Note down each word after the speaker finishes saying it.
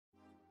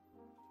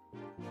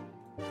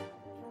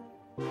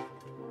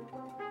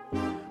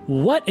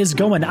What is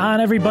going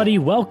on, everybody?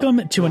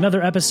 Welcome to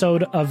another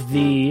episode of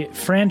the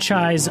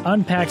Franchise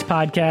Unpacked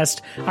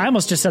podcast. I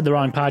almost just said the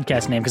wrong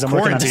podcast name because I'm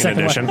working on the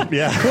second edition. one.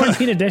 Yeah.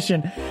 Quarantine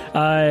edition.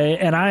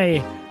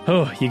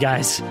 You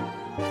guys,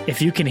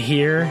 if you can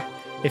hear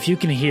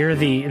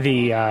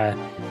the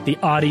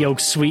audio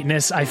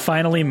sweetness, I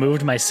finally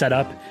moved my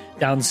setup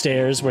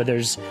downstairs where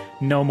there's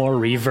no more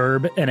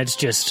reverb, and it's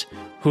just,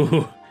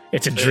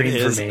 it's a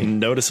dream for me.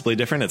 Noticeable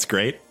different. It's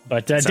great.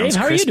 But Dave,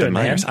 how are you doing,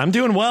 man? I'm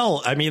doing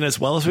well. I mean, as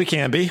well as we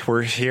can be.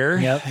 We're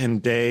here in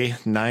day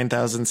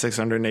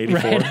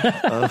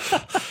 9,684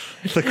 of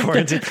the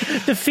quarantine.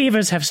 The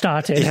fevers have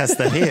started. Yes,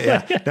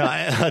 No,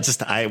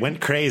 I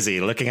went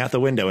crazy looking out the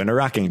window in a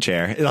rocking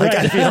chair.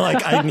 I feel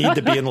like I need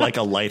to be in like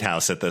a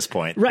lighthouse at this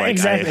point. Right,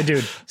 exactly,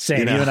 dude.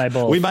 Same. You and I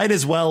both. We might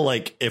as well,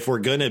 like, if we're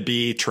gonna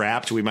be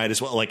trapped, we might as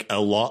well like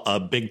a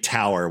big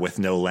tower with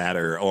no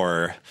ladder,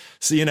 or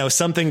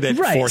something that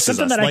forces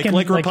something us, that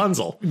like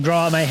Rapunzel.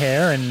 Draw my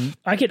hair, and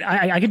I could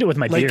do it with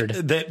my beard.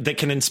 That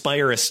can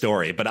inspire a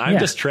story. But I'm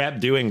just trapped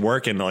doing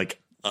work in like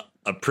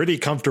a pretty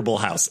comfortable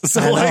house. So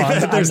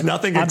there's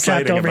nothing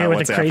exciting over about here with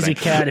what's a crazy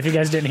happening. cat. If you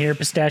guys didn't hear,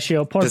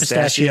 Poor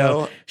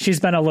Pistachio. She's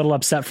been a little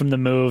upset from the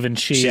move, and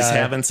she's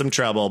having some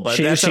trouble, but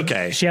that's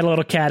okay. She had a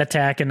little cat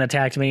attack and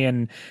attacked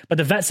me, but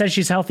the vet says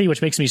she's healthy,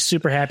 which makes me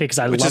super happy because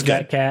I love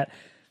that cat.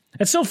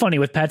 It's so funny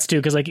with pets too,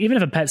 because like even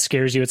if a pet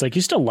scares you, it's like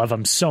you still love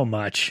them so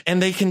much,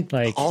 and they can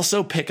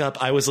also pick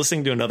up. I was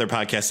listening to another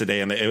podcast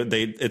today, and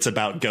it's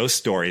about ghost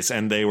stories,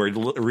 and they were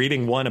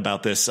reading one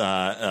about this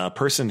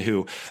person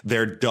who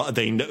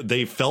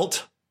they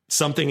felt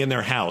something in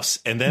their house,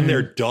 and then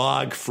their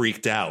dog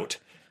freaked out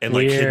and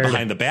like hid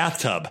behind the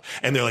bathtub,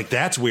 and they're like,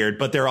 that's weird,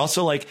 but they're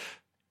also like,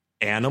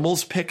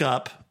 animals pick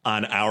up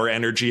on our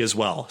energy as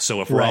well. So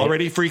if we're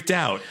already freaked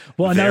out,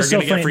 they're going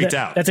to get freaked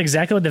out. That's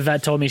exactly what the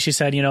vet told me. She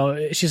said,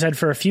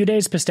 for a few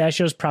days,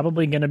 Pistachio's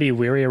probably going to be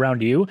weary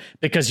around you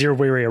because you're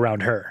weary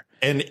around her.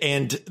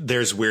 And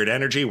there's weird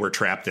energy. We're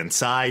trapped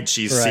inside.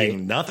 She's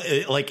seeing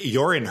nothing. Like,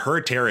 you're in her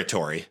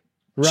territory.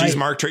 Right. She's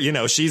marked her,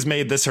 she's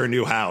made this her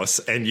new house,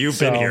 and you've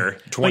been here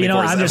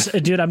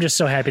 24/7. I'm just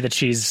so happy that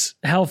she's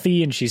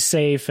healthy and she's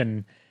safe,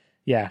 and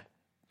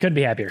couldn't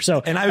be happier.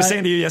 So, and I was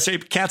saying to you yesterday,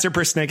 cats are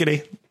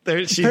persnickety.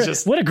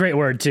 What a great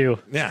word too.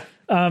 Yeah.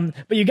 But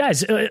you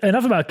guys,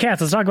 enough about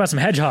cats. Let's talk about some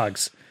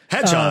hedgehogs.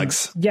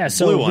 Hedgehogs.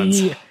 So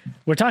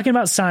we're talking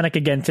about Sonic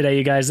again today,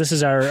 you guys. This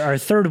is our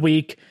third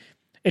week.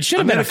 It should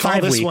have been a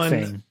 5-week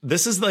thing.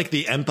 This is like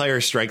the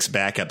Empire Strikes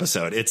Back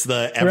episode. It's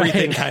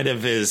everything kind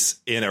of is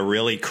in a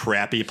really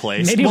crappy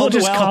place. Maybe we'll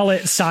just call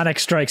it Sonic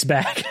Strikes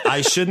Back.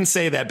 I shouldn't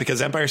say that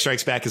because Empire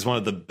Strikes Back is one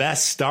of the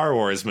best Star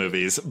Wars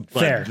movies,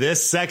 but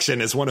this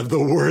section is one of the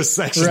worst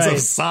sections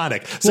of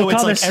Sonic. So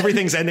it's like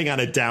everything's ending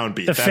on a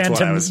downbeat.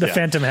 The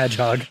Phantom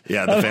Hedgehog.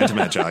 Yeah, the Phantom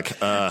Hedgehog.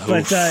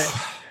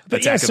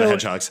 Attack of the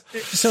Hedgehogs.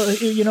 So,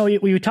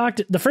 we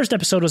talked, the first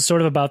episode was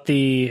sort of about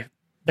the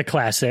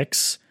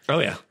classics. Oh,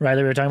 yeah. Right.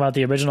 We were talking about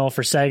the original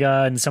for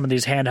Sega and some of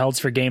these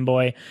handhelds for Game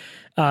Boy.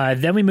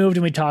 Then we moved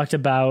and we talked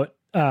about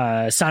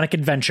Sonic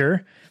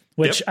Adventure,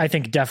 which I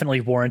think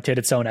definitely warranted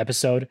its own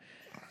episode.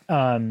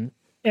 And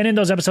in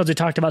those episodes, we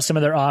talked about some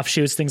of their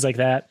offshoots, things like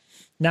that.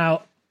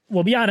 Now,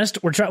 we'll be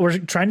honest, we're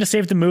trying to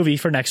save the movie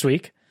for next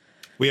week.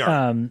 We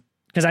are.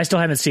 Because I still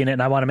haven't seen it,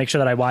 and I want to make sure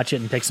that I watch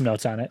it and take some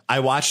notes on it. I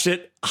watched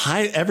it.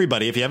 Hi,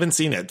 everybody. If you haven't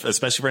seen it,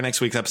 especially for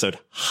next week's episode,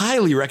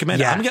 highly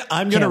recommend it.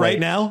 I'm going to right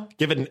now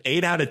give it an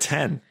 8 out of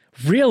 10.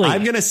 Really?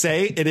 I'm going to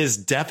say it is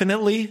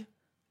definitely,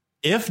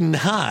 if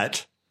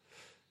not,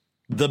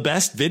 the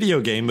best video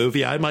game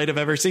movie I might have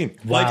ever seen.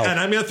 Wow. And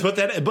I'm going to put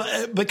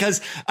that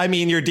because, I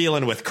mean, you're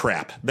dealing with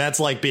crap. That's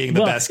like being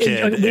the best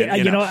kid.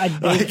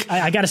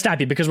 I got to stop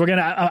you because we're going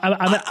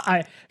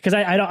to, because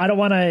I don't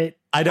want to.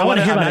 I'm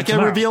not going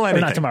to reveal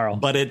anything. Not tomorrow.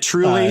 But it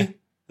truly,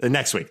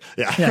 next week.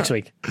 Yeah. Next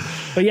week.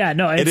 But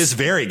it is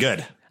very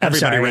good.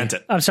 Everybody rent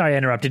it. I'm sorry I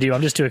interrupted you.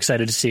 I'm just too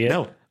excited to see it.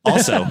 No.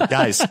 Also,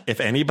 guys, if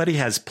anybody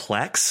has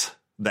Plex,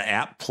 the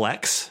app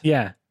Plex,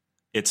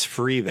 it's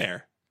free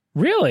there.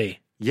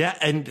 Really? Yeah.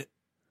 And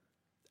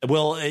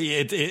well,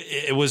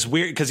 it was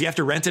weird because you have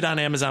to rent it on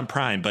Amazon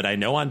Prime, but I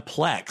know on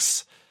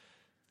Plex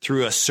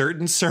through a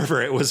certain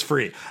server, it was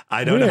free.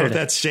 I don't know if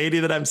that's shady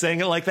that I'm saying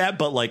it like that,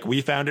 but like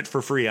we found it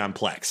for free on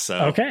Plex.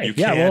 So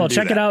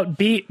check it out.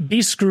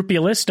 Be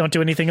scrupulous. Don't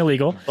do anything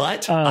illegal.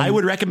 But I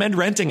would recommend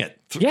renting it.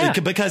 Yeah.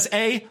 Because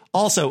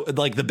also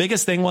like the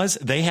biggest thing was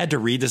they had to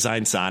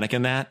redesign Sonic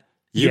in that.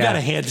 You got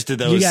to hand it to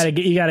those. You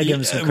got to give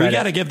them some credit. We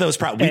got to give those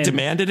props. We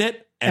demanded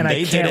it and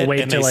they did it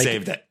and they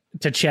saved it.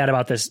 To chat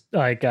about this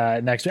next week.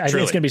 I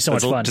think it's going to be so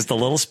much fun. Just a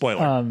little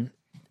spoiler.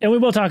 And we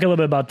will talk a little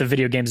bit about the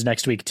video games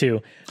next week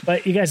too.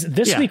 But you guys,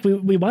 this week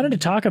we wanted to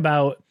talk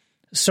about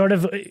sort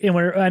of, and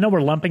I know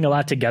we're lumping a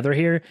lot together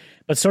here,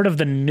 but sort of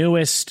the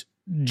newest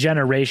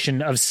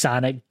generation of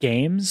Sonic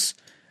games.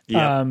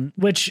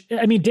 Which,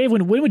 I mean, Dave,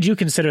 when would you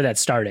consider that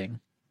starting?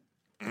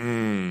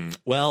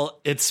 Well,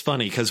 it's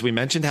funny because we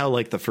mentioned how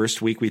like the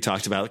first week we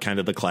talked about kind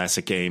of the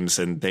classic games,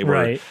 and they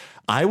were,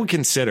 I would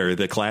consider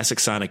the classic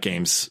Sonic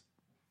games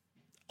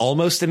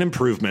almost an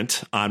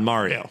improvement on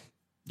Mario.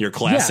 your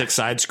classic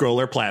side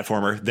scroller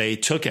platformer. They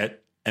took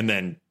it and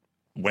then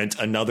went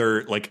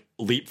another like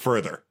leap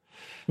further.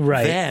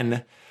 Right.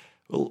 Then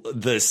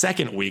the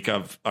second week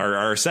of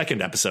our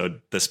second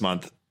episode this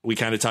month, we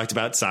kind of talked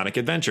about Sonic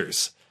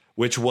Adventures,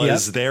 which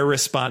was their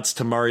response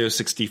to Mario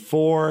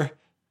 64.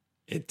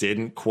 It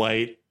didn't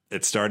quite.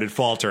 It started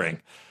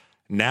faltering.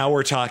 Now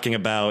we're talking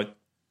about.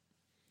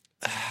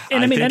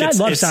 And I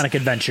love Sonic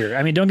Adventure.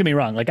 I mean, don't get me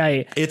wrong. Like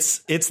it's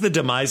the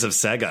demise of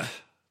Sega.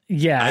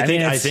 Yeah,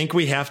 I think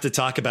we have to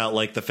talk about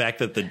like the fact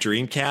that the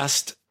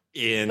Dreamcast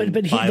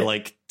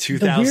like 2000.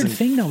 The weird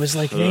thing though is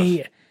like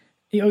they,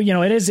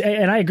 it is,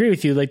 and I agree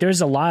with you. Like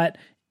there's a lot,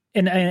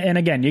 and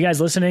again, you guys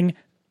listening,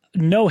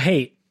 no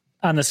hate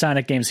on the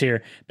Sonic games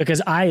here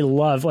because I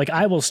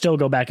will still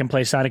go back and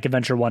play Sonic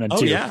Adventure 1 and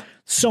 2. Yeah.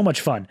 So much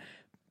fun,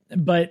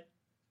 but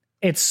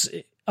it's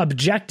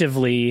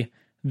objectively.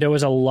 There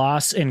was a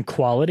loss in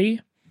quality.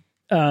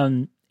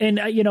 I'm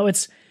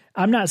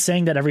not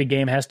saying that every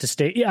game has to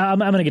stay. Yeah, I'm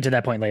going to get to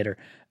that point later.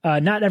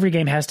 Not every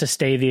game has to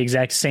stay the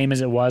exact same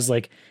as it was.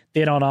 Like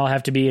they don't all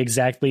have to be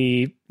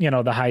exactly,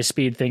 the high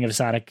speed thing of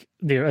Sonic,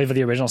 the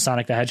original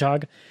Sonic the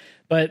Hedgehog.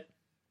 But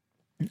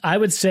I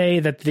would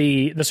say that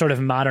the sort of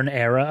modern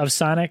era of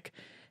Sonic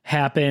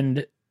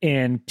happened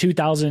in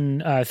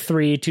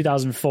 2003,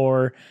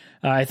 2004.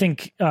 I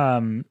think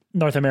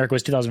North America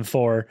was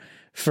 2004.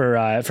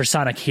 For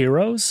Sonic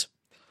Heroes.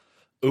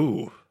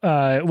 Ooh.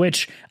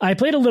 Which I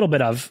played a little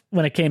bit of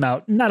when it came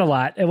out. Not a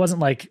lot. It wasn't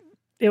like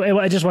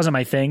it just wasn't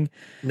my thing.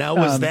 Now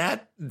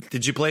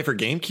did you play for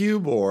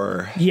GameCube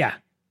or? Yeah.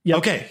 Yep.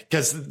 Okay.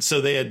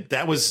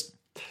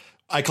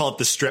 I call it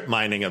the strip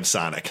mining of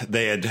Sonic.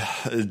 They had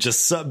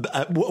just,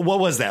 what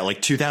was that?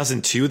 Like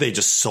 2002,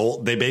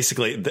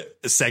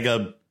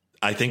 Sega,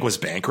 I think was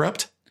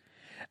bankrupt.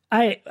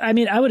 I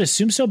mean, I would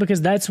assume so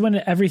because that's when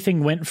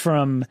everything went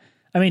from,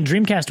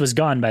 Dreamcast was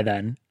gone by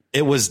then.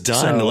 It was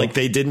done. So, like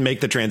they didn't make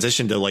the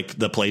transition to like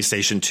the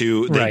PlayStation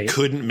 2. They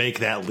couldn't make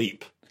that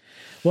leap.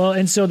 Well,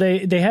 and so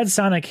they had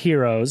Sonic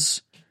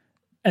Heroes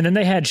and then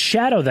they had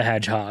Shadow the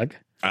Hedgehog,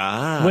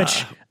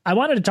 which I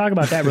wanted to talk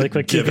about that really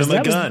quick. Give him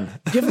a gun.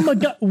 Give him a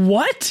gun.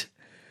 What?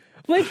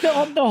 Like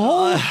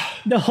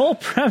the whole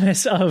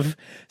premise of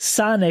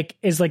Sonic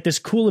is like this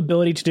cool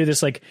ability to do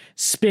this like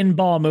spin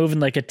ball move and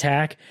like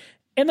attack.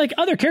 And like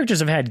other characters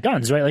have had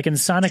guns, right? Like in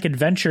Sonic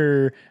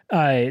Adventure 2,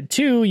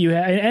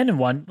 and in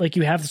 1, like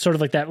you have sort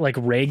of like that like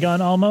ray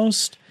gun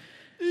almost.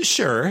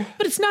 Sure,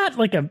 but it's not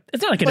like an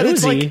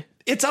Uzi.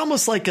 It's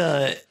almost like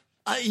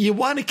you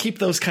want to keep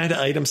those kind of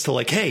items to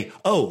like, hey,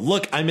 oh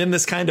look, I'm in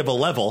this kind of a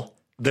level.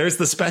 There's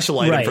the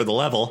special item for the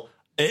level.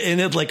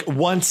 And it like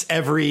once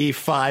every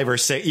 5 or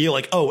 6, you're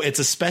like, oh, it's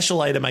a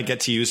special item I get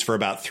to use for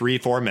about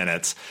 3-4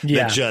 minutes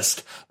that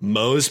just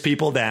mows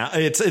people down.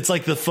 It's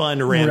like the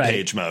fun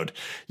rampage mode.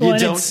 You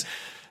don't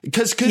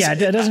because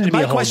it doesn't need to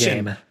be a whole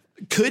game.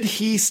 Could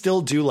he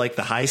still do like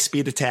the high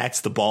speed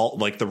attacks, the ball,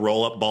 like the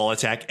roll up ball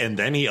attack, and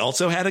then he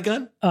also had a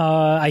gun?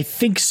 I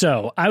think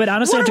so. I would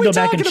honestly have to go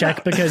back and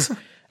check because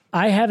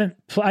I haven't.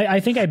 I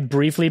think I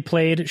briefly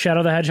played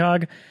Shadow the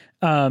Hedgehog.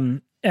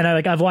 And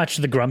I've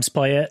watched the Grumps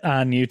play it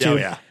on YouTube. Oh,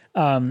 yeah.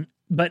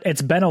 But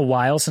it's been a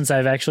while since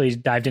I've actually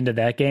dived into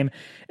that game.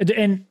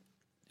 And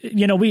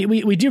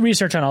we do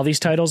research on all these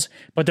titles,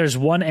 but there's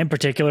one in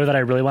particular that I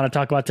really want to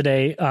talk about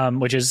today,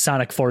 which is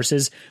Sonic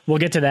Forces. We'll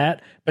get to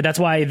that, but that's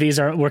why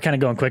we're kind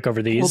of going quick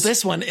over these. Well,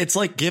 this one, it's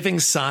like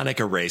giving Sonic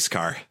a race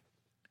car.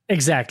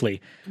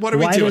 Exactly. What are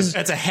we doing?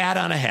 It's a hat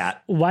on a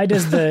hat. Why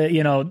does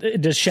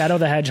does Shadow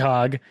the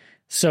Hedgehog,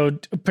 so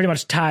pretty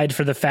much tied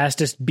for the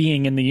fastest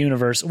being in the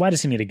universe, why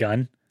does he need a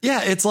gun?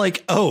 Yeah, it's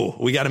like, oh,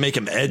 we got to make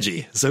him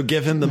edgy. So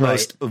give him the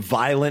most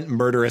violent,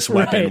 murderous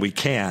weapon we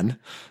can.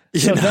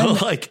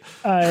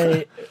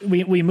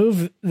 We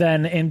move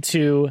then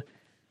into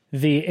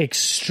the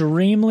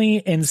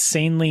extremely,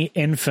 insanely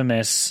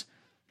infamous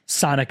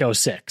Sonic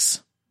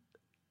 06.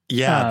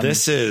 Yeah,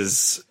 this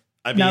is...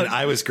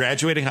 I was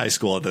graduating high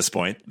school at this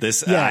point.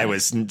 I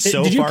was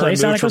so did you far play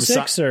removed Sonic from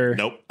 06 or?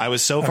 Nope. I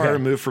was so far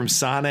removed from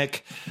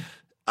Sonic.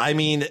 I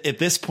mean, at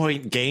this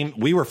point,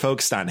 we were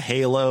focused on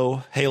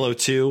Halo. Halo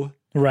 2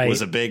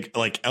 was a big,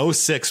 like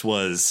 06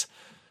 was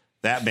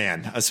that,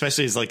 man,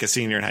 especially as like a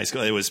senior in high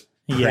school. It was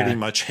pretty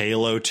much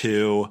Halo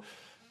 2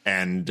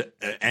 and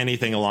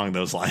anything along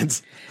those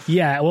lines.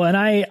 Yeah. Well, and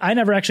I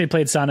never actually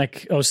played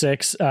Sonic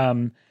 06.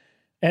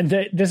 And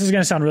this is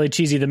going to sound really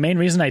cheesy. The main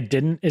reason I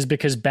didn't is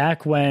because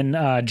back when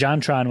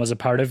JonTron was a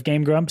part of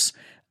Game Grumps,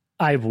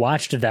 I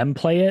watched them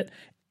play it.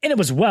 And it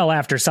was well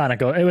after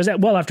Sonic. It was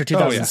well after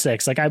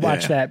 2006. Like I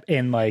watched that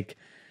in like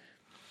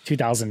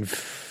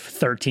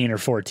 2013 or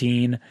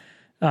 14.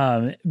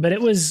 But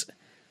it was,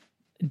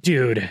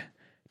 dude,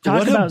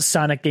 talk about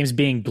Sonic games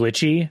being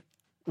glitchy.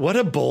 What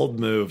a bold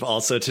move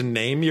also to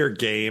name your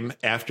game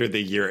after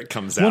the year it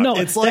comes out. Well, no,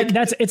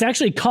 it's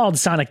actually called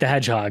Sonic the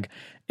Hedgehog.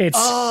 Okay.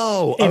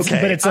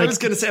 But it's I was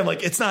going to say, I'm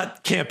like,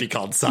 can't be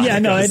called Sonic. Yeah,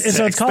 no, it's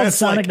called That's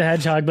Sonic the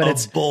Hedgehog, but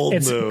it's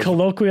move.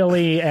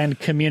 Colloquially and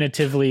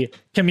communitively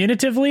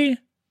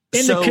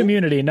in the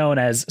community known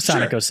as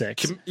Sonic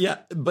 06. Yeah,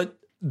 but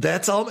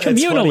That's all. It's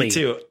Communally. funny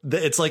too.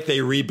 It's like they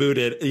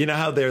rebooted. You know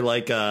how they're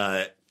like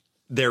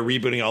they're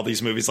rebooting all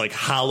these movies. Like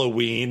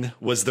Halloween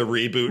was the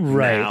reboot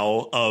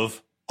now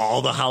of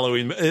all the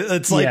Halloween.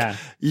 It's like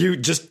you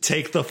just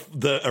take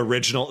the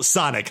original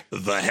Sonic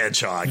the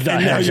Hedgehog,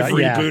 and now you've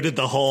rebooted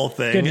the whole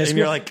thing. Goodness, and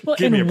you're like,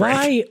 give me a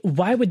break.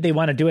 Why would they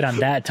want to do it on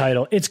that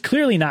title? It's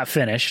clearly not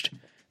finished.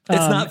 It's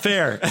not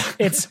fair.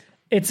 it's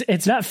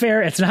not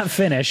fair. It's not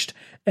finished,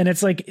 and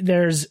it's like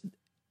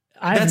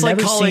that's like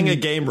calling a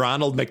game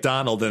Ronald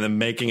McDonald and then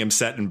making him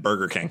set in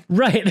Burger King.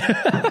 Right.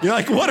 You're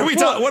like, what are we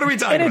talking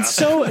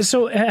about? It's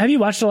so have you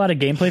watched a lot of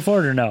gameplay for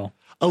it or no?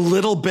 A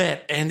little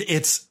bit. And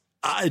it's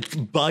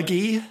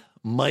buggy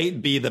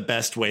might be the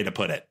best way to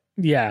put it.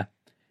 Yeah.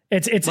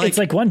 It's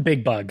like one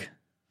big bug.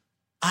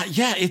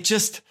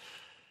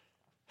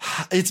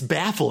 It's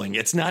baffling.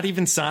 It's not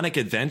even Sonic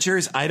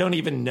Adventures. I don't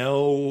even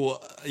know.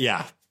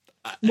 Yeah.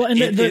 Well,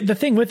 and the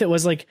thing with it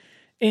was like,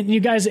 and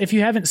you guys, if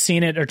you haven't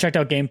seen it or checked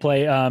out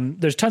gameplay,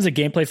 there's tons of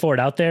gameplay for it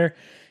out there.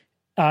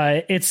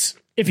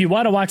 If you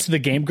want to watch the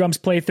Game Grumps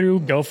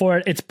playthrough, go for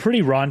it. It's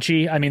pretty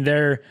raunchy. I mean,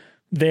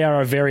 they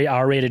are a very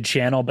R-rated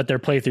channel, but their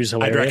playthrough's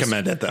hilarious. I'd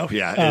recommend it though.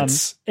 Yeah,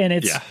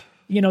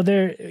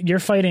 you're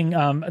fighting.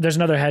 There's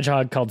another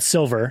hedgehog called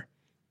Silver,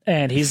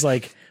 and he's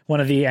like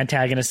one of the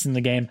antagonists in the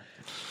game.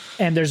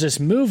 And there's this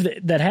move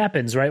that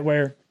happens right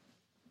where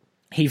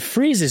he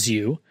freezes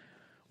you,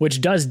 which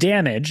does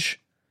damage.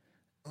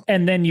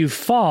 And then you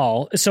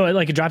fall, so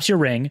it drops your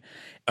ring,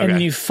 and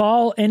then you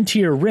fall into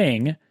your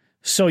ring,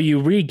 so you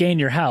regain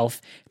your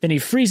health. Then he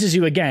freezes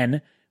you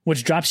again,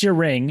 which drops your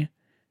ring,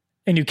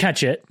 and you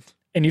catch it,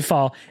 and you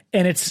fall.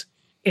 And it's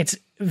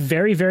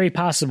very, very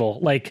possible,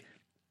 like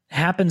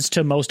happens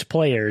to most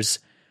players,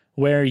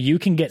 where you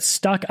can get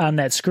stuck on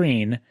that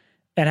screen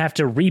and have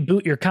to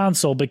reboot your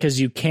console because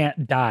you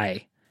can't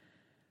die.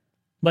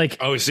 Like,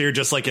 so you're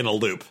just like in a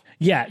loop.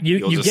 Yeah,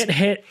 you get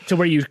hit to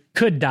where you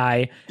could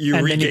die,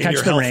 and then you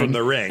catch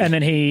the ring, and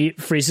then he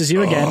freezes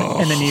you again,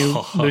 and then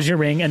you lose your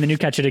ring, and then you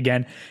catch it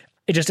again.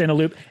 It's just in a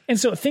loop, and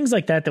so things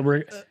like that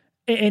were,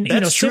 and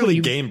that's truly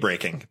game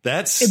breaking.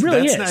 That's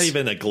not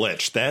even a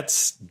glitch.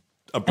 That's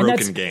a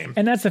broken game.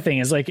 And that's the thing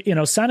is like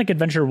Sonic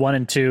Adventure 1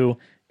 and 2.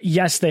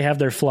 Yes, they have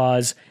their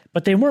flaws,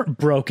 but they weren't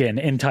broken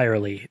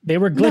entirely. They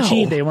were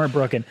glitchy. No. They weren't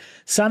broken.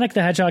 Sonic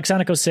the Hedgehog,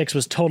 Sonic 06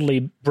 was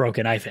totally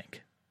broken, I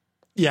think.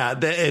 Yeah,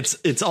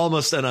 it's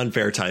almost an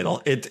unfair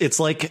title. It's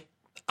like,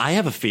 I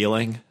have a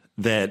feeling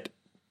that,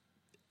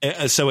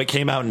 so it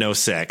came out in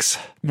 06.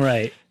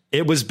 Right.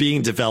 It was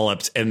being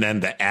developed and then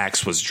the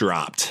axe was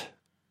dropped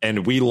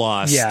and we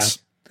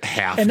lost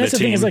half and that's the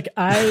thing is like,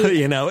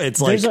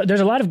 it's like,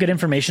 there's a lot of good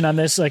information on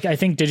this. Like I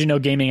think Did You Know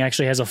Gaming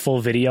actually has a full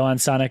video on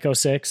Sonic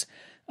 06.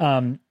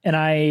 And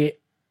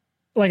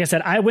like I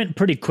said, I went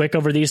pretty quick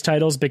over these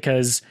titles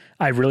because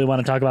I really want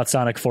to talk about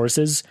Sonic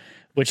Forces,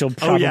 which will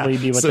probably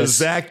be what this. So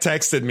Zach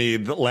texted me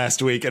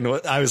last week and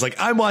I was like,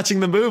 I'm watching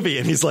the movie.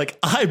 And he's like,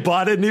 I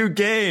bought a new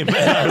game. And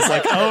I was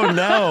like, oh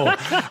no,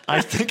 I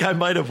think I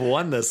might have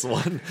won this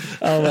one.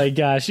 Oh my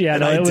gosh. Yeah,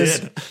 no, it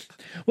was.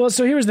 Well,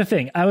 so here's the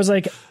thing. I was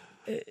like,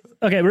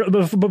 okay,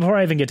 before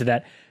I even get to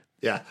that.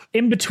 Yeah.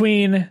 In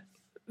between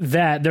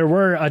that, there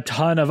were a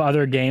ton of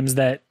other games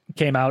that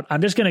came out.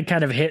 I'm just going to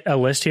kind of hit a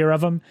list here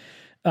of them.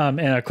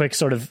 And a quick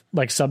sort of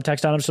like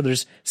subtext on them. So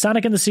there's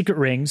Sonic and the Secret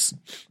Rings.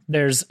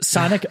 There's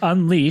Sonic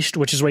Unleashed,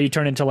 which is where you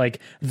turn into like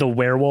the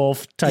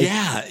werewolf type.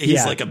 Yeah,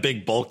 he's like a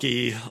big,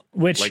 bulky,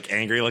 like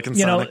angry looking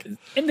Sonic.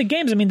 In the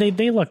games, I mean,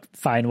 they look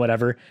fine,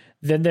 whatever.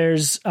 Then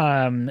there's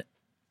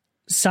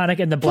Sonic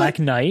and the Black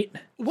Knight.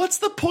 What's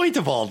the point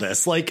of all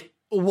this? Like,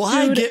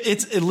 why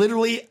it's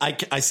literally,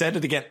 I said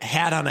it again,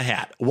 hat on a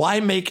hat.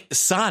 Why make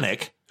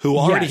Sonic, who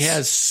already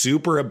has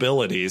super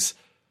abilities,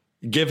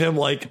 give him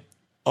like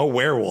a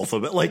werewolf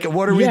of it? Like,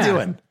 what are we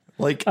doing?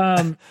 Like,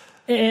 and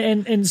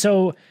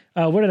so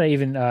what did I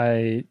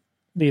even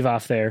leave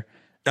off there?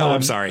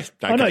 I'm sorry.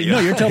 No,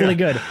 you're totally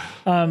good.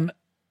 And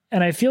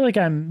I feel like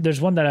there's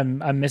one that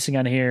I'm missing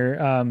on here.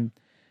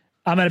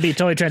 I'm going to be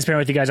totally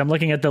transparent with you guys. I'm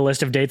looking at the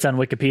list of dates on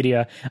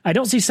Wikipedia. I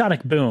don't see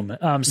Sonic Boom.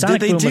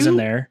 Sonic Boom was in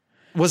there.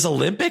 Was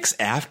Olympics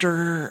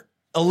after?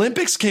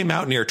 Olympics came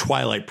out near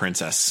Twilight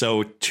Princess,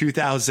 so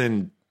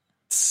 2007.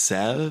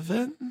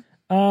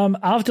 I'll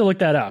have to look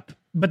that up.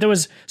 But there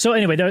was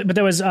Sonic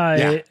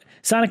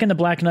and the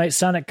Black Knight,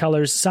 Sonic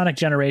Colors, Sonic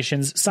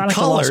Generations, Sonic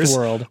the Lost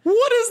World.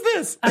 What is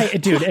this?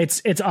 Dude,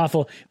 it's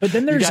awful. But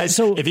then there's guys,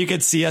 if you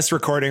could see us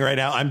recording right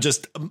now, I'm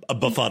just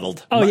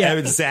befuddled. Oh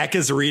yeah, Zach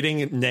is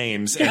reading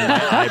names and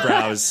my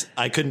eyebrows.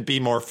 I couldn't be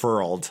more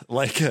furled.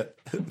 Like,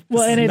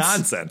 well, and it's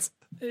nonsense.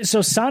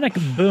 So Sonic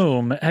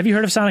Boom. Have you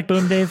heard of Sonic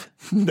Boom, Dave?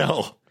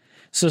 No.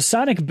 So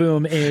Sonic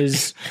Boom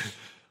is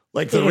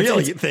like the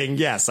real thing.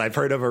 Yes, I've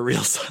heard of a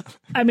real Sonic.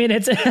 I mean,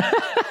 it's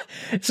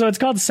so it's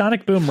called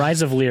Sonic Boom: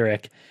 Rise of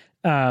Lyric,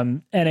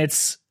 and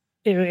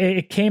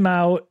it came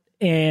out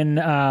in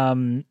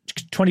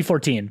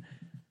 2014.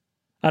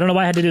 I don't know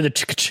why I had to do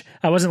the.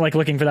 I wasn't like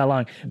looking for that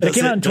long, but it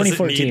came out in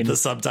 2014. Does it need the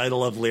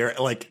subtitle of lyric?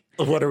 Like,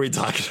 what are we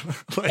talking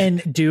about?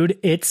 And dude,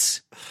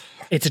 it's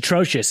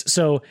atrocious.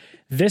 So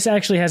This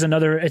actually has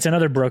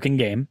another broken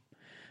game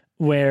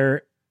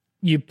where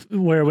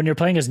when you're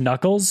playing as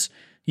Knuckles,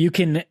 you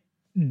can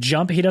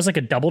jump. He does like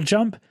a double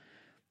jump.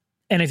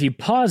 And if you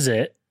pause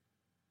it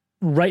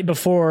right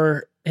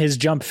before his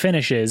jump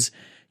finishes,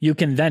 you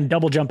can then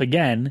double jump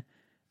again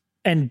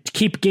and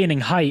keep gaining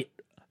height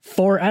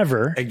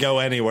forever. And go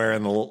anywhere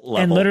in the level.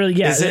 And literally,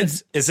 yeah.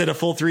 Is it a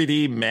full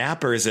 3D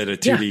map or is it a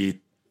 2D?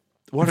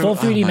 Yeah. Full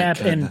 3D map.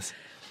 Goodness.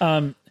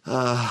 And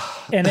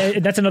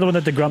that's another one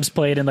that the Grumps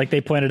played, and like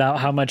they pointed out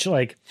how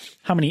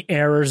many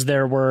errors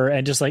there were,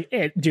 and just like,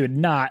 dude,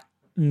 not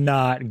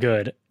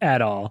good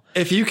at all.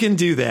 If you can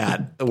do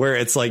that, where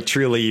it's like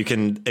truly you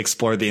can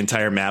explore the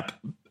entire map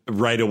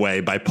right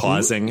away by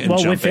pausing and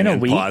jumping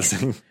and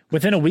pausing.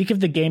 Within a week of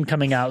the game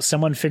coming out,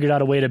 someone figured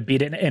out a way to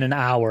beat it in an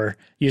hour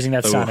using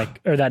that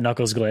Sonic or that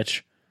Knuckles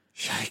glitch.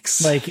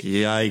 Yikes!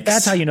 Yikes!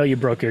 That's how you know you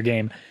broke your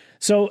game.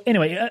 So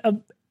anyway,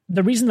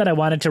 the reason that I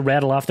wanted to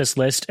rattle off this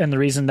list, and the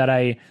reason that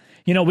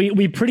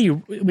we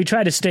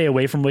try to stay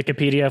away from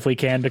Wikipedia if we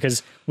can,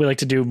 because we like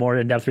to do more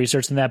in-depth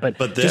research than that. But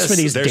just for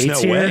these dates here,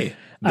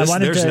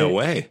 there's no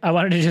way. I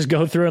wanted to just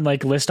go through and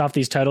like list off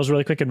these titles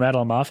really quick and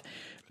rattle them off.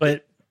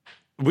 But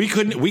we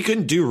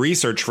couldn't do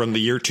research from the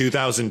year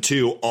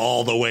 2002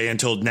 all the way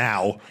until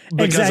now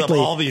because of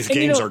all these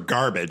games are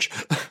garbage.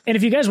 And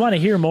if you guys want to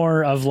hear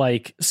more of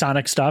like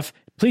Sonic stuff,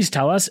 please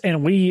tell us,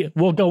 and we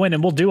will go in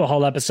and we'll do a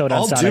whole episode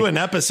on Sonic. I'll do an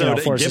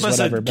episode.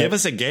 Give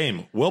us a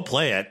game. We'll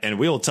play it, and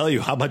we will tell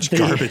you how much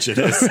garbage it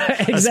is.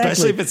 Exactly.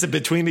 Especially if it's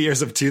between the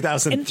years of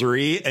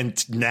 2003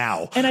 and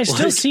now. And I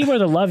still see where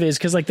the love is,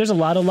 because like there's a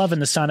lot of love in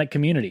the Sonic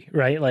community,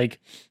 right? Like,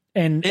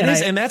 and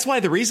that's why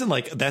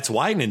that's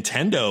why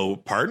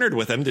Nintendo partnered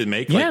with them to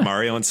make like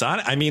Mario and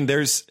Sonic. I mean,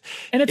 it's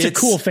a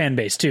cool fan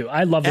base too.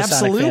 I love the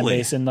Sonic fan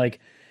base, and like,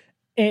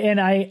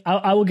 and I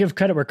will give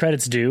credit where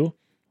credit's due.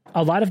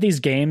 A lot of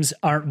these games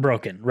aren't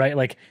broken, right?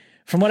 Like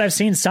from what I've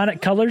seen,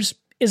 Sonic Colors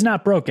is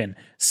not broken.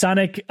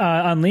 Sonic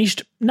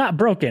Unleashed, not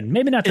broken.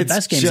 Maybe not the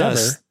best games ever.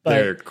 But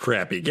they're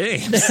crappy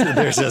games.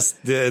 They're just,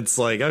 it's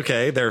like,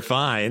 okay, they're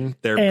fine.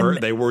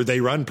 They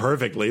run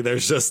perfectly.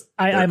 There's just,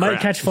 I might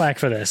catch flack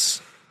for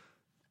this.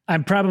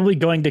 I'm probably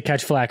going to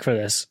catch flack for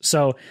this.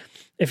 So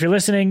if you're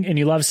listening and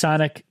you love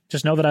Sonic,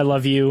 just know that I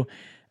love you.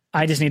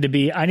 I need to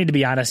be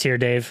honest here,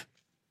 Dave.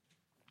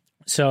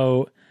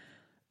 So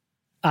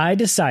I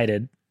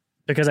decided,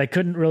 because I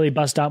couldn't really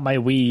bust out my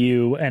Wii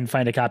U and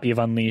find a copy of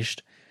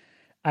Unleashed,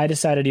 I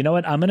decided, you know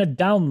what? I'm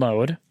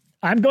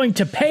going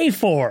to pay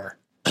for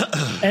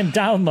and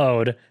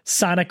download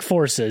Sonic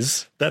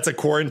Forces. That's a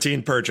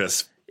quarantine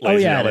purchase. Oh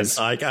yeah, it is.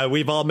 Like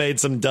we've all made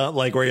some dumb,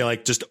 like where you're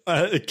like, just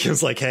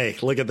Kim's like, hey,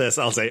 look at this.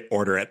 I'll say,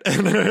 order it.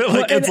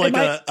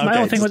 My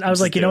whole thing was, I was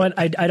like, you know what?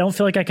 I don't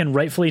feel like I can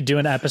rightfully do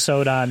an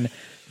episode on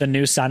the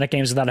new Sonic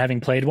games without having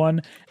played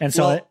one. And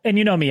so, and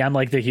you know me, I'm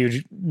like the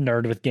huge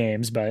nerd with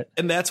games,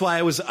 and that's why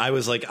I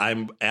was like,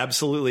 I'm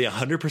absolutely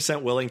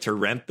 100% willing to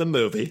rent the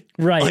movie.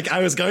 Right. Like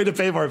I was going to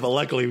pay more, but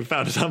luckily we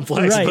found it on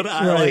Plex. Right, but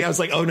I was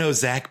like, oh no,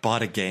 Zach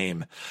bought a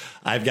game.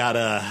 I've got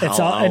to,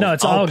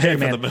 it's all good,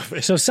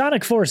 man. So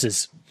Sonic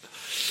Forces.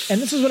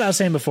 And this is what I was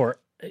saying before.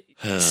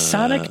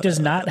 Sonic does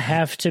not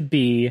have to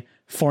be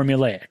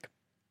formulaic.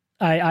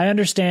 I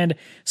understand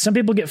some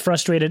people get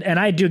frustrated, and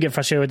I do get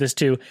frustrated with this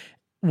too,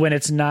 when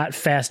it's not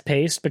fast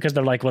paced, because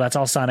they're like, well, that's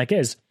all Sonic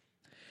is.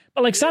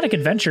 But like Sonic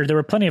Adventure, there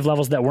were plenty of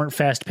levels that weren't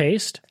fast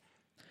paced.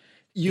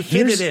 You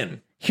fit it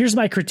in. Here's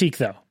my critique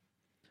though.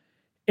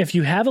 If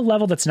you have a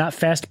level that's not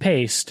fast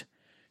paced,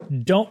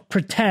 don't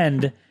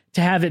pretend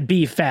to have it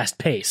be fast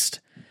paced.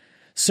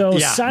 So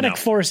Sonic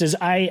Forces,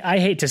 I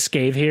hate to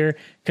scathe here,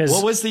 because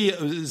what was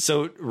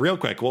real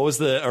quick, what was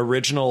the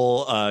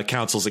original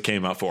consoles it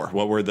came out for?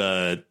 What were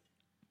the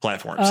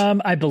platforms?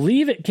 I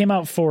believe it came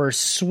out for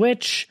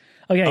Switch.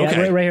 Oh yeah,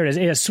 right here it is.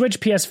 Yeah, Switch,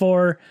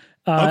 PS4,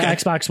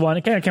 Xbox One.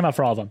 It kind of came out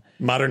for all of them.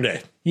 Modern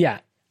day. Yeah,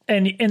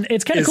 and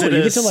it's kind of cool.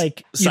 You get to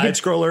like side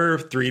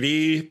scroller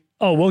 3D.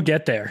 Oh, we'll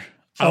get there.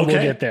 We'll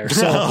get there.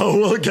 So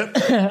we'll get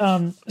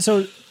there.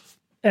 So,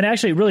 and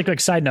actually, really quick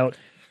side note.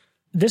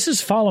 This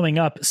is following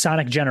up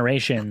Sonic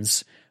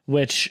Generations,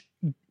 which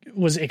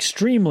was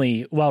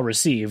extremely well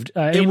received.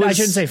 I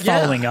shouldn't say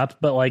following up,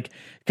 but like,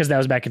 because that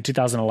was back in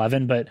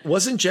 2011. But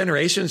wasn't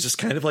Generations just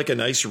kind of like a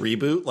nice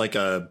reboot, like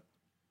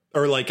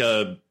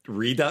a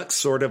redux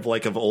sort of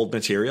like of old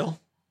material?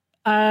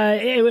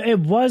 It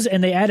was,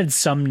 and they added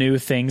some new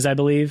things, I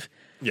believe.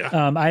 Yeah.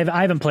 I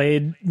haven't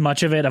played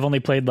much of it. I've only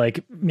played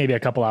like maybe a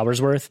couple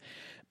hours worth,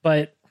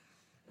 but.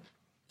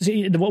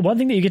 See, the one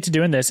thing that you get to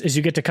do in this is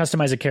you get to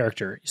customize a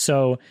character.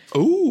 So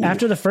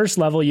after the first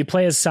level, you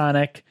play as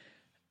Sonic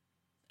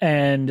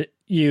and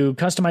you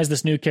customize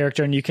this new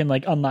character, and you can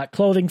like unlock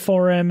clothing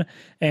for him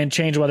and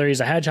change whether he's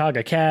a hedgehog,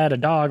 a cat, a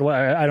dog.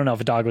 I don't know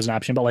if a dog was an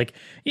option, but like,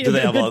 do they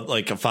have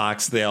like a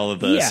fox? They all have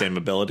the same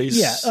abilities?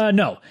 Yeah.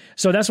 No.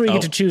 So that's where you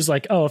get to choose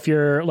like, if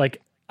you're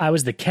like, I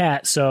was the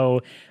cat.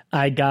 So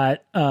I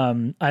got,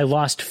 I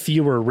lost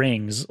fewer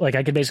rings. Like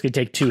I could basically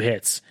take 2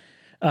 hits.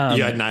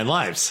 You had 9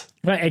 lives.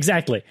 Right,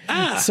 exactly.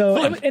 I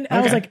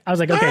was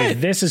like, okay,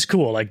 this is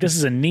cool. Like this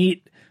is a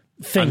neat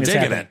thing. I'm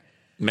digging it.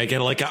 Make it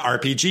like an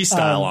RPG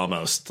style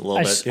almost a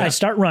little bit. Yeah. I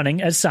start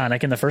running as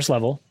Sonic in the first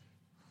level,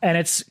 and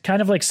it's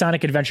kind of like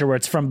Sonic Adventure where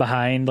it's from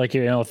behind, like,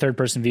 you know, third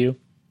person view.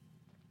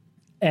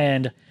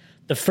 And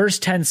the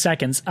first 10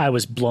 seconds, I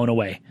was blown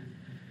away.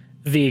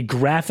 The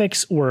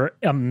graphics were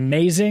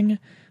amazing.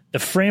 The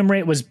frame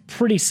rate was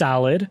pretty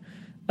solid.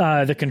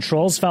 The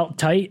controls felt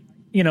tight.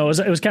 You know,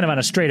 it was kind of on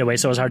a straightaway,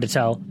 so it was hard to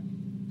tell.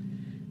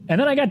 And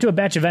then I got to a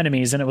batch of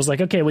enemies, and it was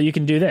like, okay, well, you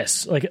can do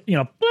this. Like, you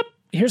know, bloop,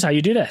 here's how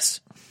you do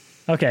this.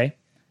 Okay.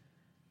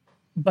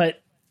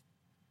 But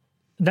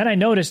then I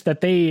noticed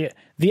that the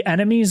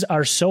enemies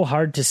are so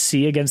hard to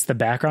see against the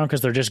background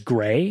because they're just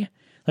gray.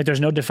 Like,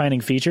 there's no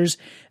defining features,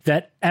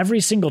 that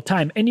every single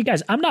time, and you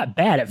guys, I'm not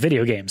bad at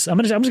video games.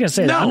 I'm just gonna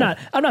say that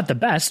I'm not the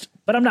best,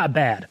 but I'm not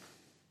bad.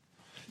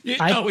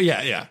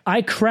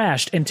 I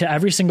crashed into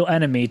every single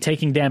enemy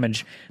taking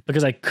damage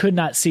because I could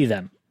not see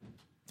them.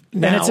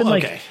 Now, and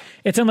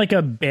it's in like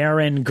a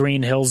barren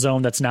green hill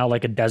zone that's now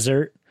like a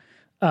desert.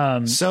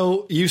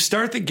 So you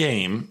start the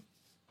game,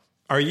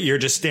 you're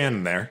just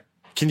standing there.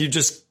 Can you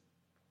just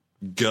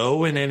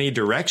go in any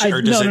direction,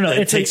 or does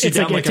it takes you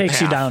down like a path? It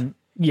takes you down.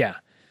 Yeah.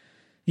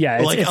 Yeah,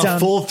 it's a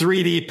full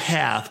 3D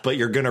path, but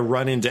you're going to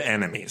run into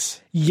enemies.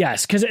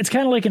 Yes, because it's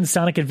kind of like in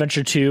Sonic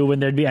Adventure 2 when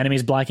there'd be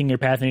enemies blocking your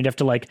path and you'd have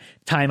to like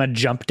time a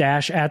jump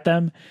dash at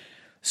them.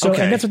 So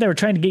and that's what they were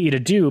trying to get you to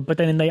do. But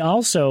then they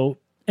also,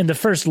 in the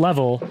first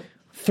level,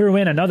 threw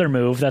in another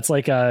move that's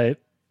like a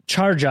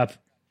charge up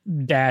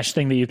dash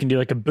thing that you can do,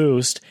 like a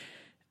boost.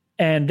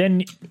 And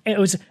then it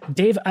was,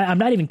 Dave, I'm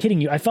not even kidding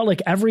you. I felt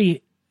like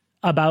every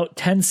about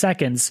 10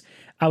 seconds,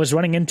 I was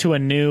running into a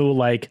new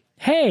like,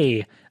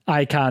 hey,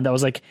 icon that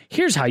was like,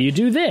 here's how you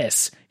do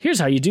this. Here's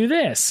how you do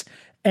this.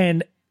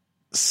 And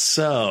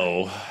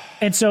so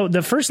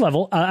the first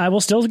level, I'll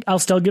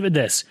still give it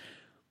this.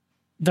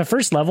 The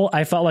first level,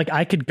 I felt like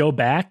I could go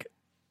back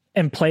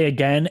and play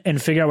again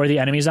and figure out where the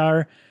enemies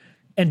are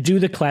and do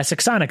the classic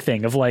Sonic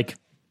thing of like,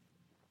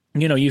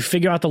 you know, you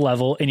figure out the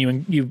level and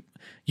you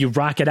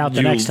rock it out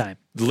the next time.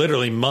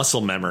 Literally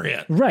muscle memory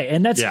it. Right.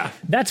 And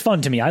that's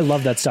fun to me. I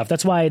love that stuff.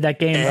 That's why that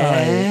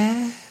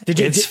game,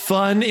 it's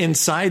fun in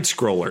side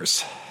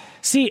scrollers.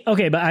 See,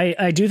 okay, but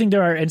I do think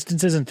there are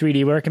instances in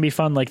 3D where it can be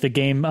fun, like the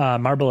game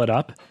Marble It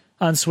Up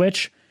on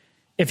Switch.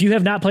 If you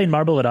have not played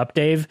Marble It Up,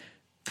 Dave,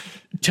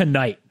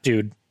 tonight,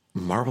 dude.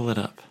 Marble It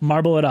Up.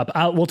 Marble It Up.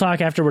 We'll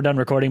talk after we're done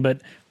recording, but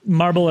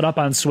Marble It Up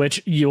on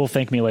Switch, you will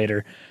thank me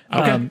later.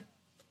 Okay.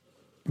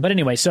 But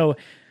anyway, so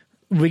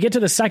we get to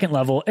the second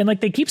level, and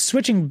like they keep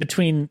switching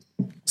between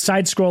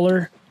side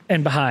scroller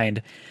and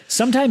behind,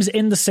 sometimes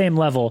in the same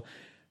level.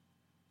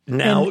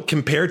 Now,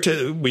 compared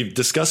to, we've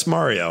discussed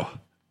Mario.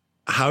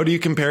 How do you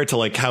compare it to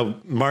like how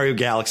Mario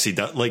Galaxy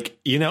does, like,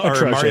 you know,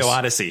 or Mario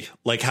Odyssey,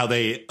 like how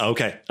they,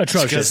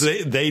 atrocious,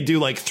 because they do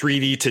like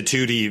 3D to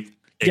 2D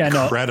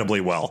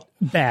incredibly well.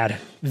 Bad.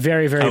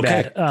 Very, very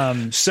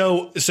bad.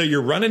 So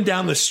you're running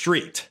down the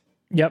street.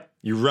 Yep.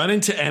 You run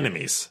into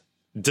enemies.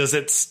 Does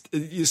it,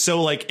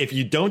 so like if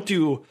you don't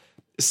do,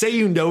 say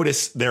you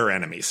notice they're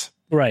enemies,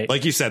 right?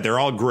 Like you said, they're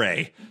all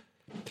gray.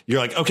 You're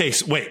like, okay,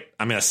 so wait,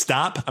 I'm going to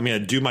stop. I'm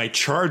going to do my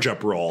charge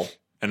up roll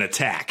and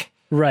attack.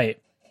 Right.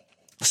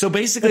 So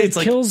basically,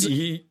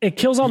 it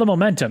kills all the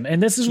momentum,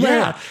 and this is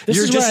where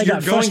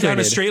you're going down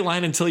a straight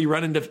line until you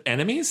run into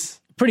enemies.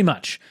 Pretty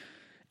much,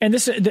 and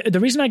the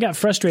reason I got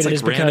frustrated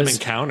is because random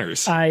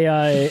encounters.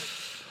 I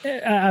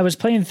was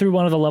playing through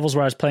one of the levels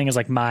where I was playing as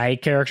like my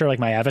character, like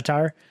my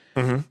avatar,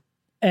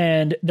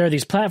 and there are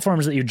these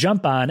platforms that you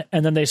jump on,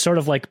 and then they sort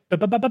of like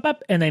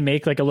and they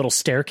make like a little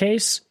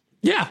staircase.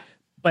 Yeah,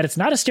 but it's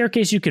not a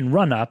staircase you can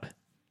run up.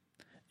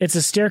 It's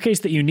a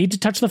staircase that you need to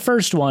touch the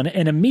first one,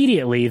 and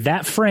immediately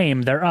that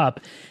frame, they're up,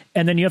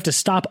 and then you have to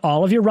stop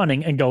all of your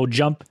running and go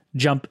jump,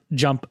 jump,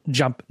 jump,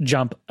 jump,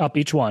 jump up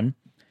each one.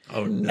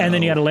 Oh, no. And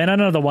then you got to land on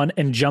another one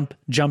and jump,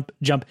 jump,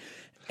 jump.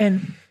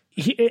 And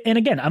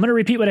again, I'm going to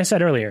repeat what I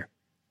said earlier.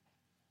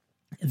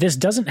 This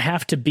doesn't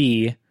have to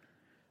be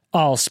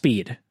all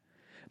speed.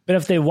 But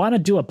if they want to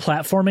do a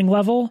platforming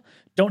level,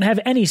 don't have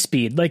any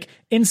speed. Like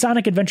in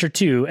Sonic Adventure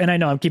 2, and I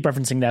know I keep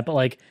referencing that, but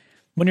like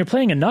when you're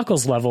playing a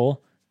Knuckles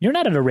level, you're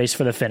not at a race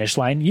for the finish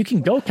line. You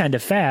can go kind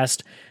of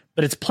fast,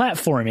 but it's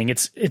platforming.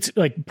 It's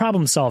like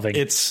problem solving.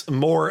 It's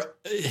more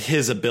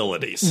his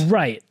abilities.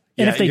 Right.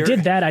 And if they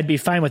did that, I'd be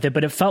fine with it.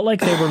 But it felt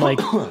like they were like,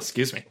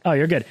 excuse me. Oh,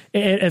 you're good.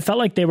 It felt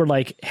like they were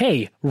like,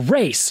 hey,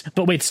 race.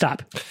 But wait,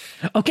 stop.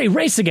 Okay,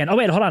 race again. Oh,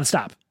 wait, hold on,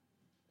 stop.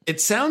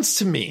 It sounds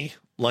to me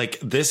like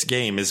this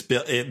game is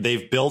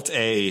they've built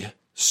a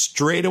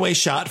straightaway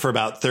shot for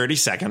about 30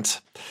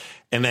 seconds.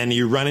 And then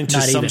you run into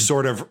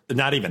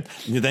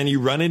then you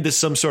run into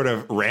some sort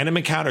of random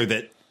encounter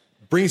that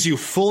brings you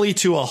fully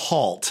to a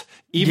halt,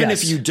 even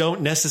if you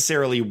don't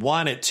necessarily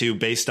want it to,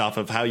 based off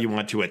of how you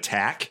want to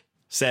attack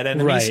said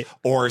enemies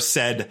or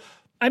said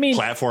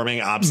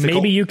platforming obstacle.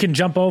 Maybe you can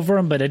jump over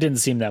them, but it didn't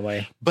seem that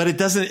way. But it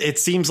doesn't. It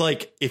seems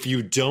like if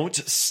you don't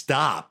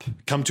stop,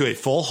 come to a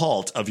full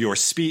halt of your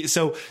speed.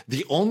 So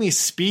the only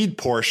speed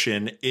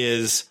portion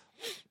is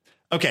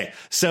okay.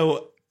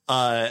 So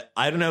I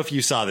don't know if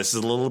you saw this.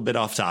 Is a little bit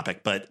off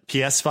topic, but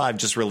PS5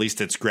 just released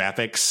its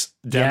graphics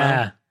demo.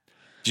 Yeah.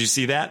 Did you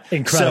see that?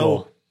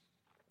 Incredible. So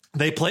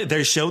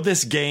they showed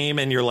this game,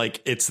 and you're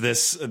like, it's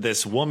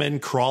this woman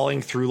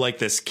crawling through like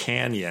this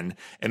canyon,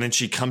 and then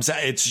she comes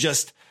out. It's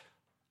just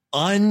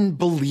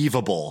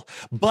unbelievable.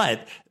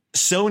 But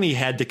Sony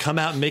had to come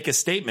out and make a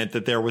statement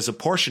that there was a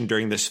portion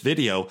during this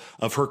video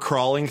of her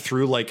crawling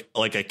through like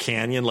a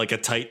canyon, like a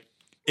tight.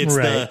 It's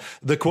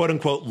the quote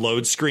unquote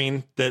load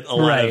screen that a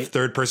lot of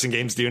third person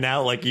games do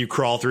now. Like you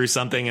crawl through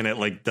something and it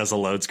like does a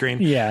load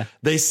screen. Yeah.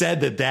 They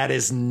said that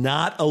is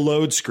not a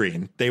load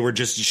screen. They were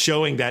just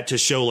showing that to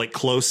show like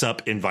close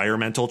up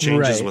environmental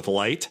changes with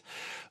light,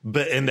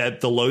 and that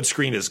the load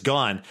screen is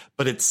gone.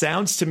 But it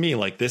sounds to me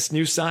like this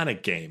new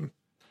Sonic game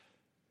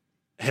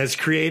has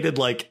created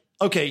like,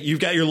 okay,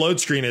 you've got your load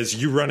screen as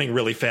you running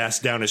really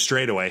fast down a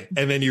straightaway,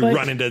 and then you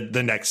run into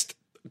the next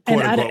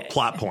quote unquote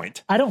plot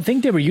point. I don't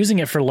think they were using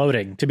it for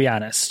loading, to be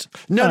honest.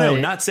 No,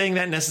 not saying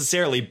that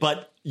necessarily,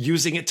 but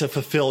using it to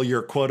fulfill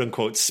your quote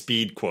unquote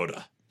speed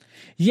quota.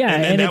 Yeah.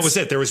 And that was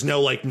it. There was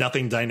no like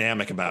nothing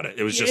dynamic about it.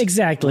 It was just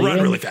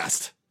run really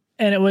fast.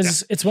 And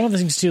it's one of the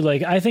things too,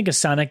 like I think a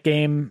Sonic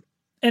game,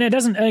 and it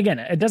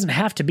doesn't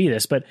have to be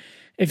this, but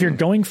if you're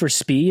going for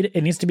speed,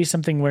 it needs to be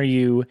something where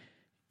you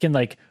can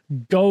like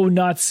go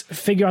nuts,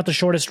 figure out the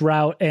shortest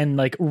route, and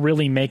like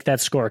really make that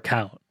score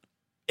count.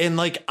 And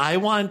like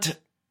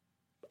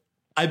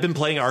I've been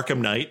playing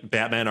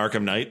Batman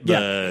Arkham Knight,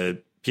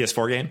 the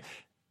PS4 game.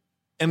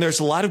 And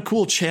there's a lot of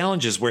cool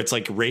challenges where it's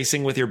like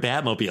racing with your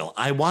Batmobile.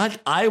 I want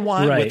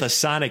with a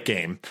Sonic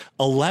game,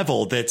 a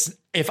level that's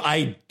if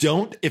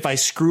I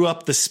screw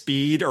up the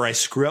speed or I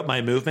screw up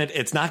my movement,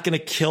 it's not going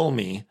to kill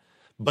me,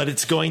 but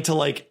it's going to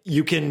like,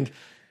 you can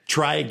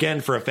try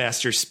again for a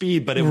faster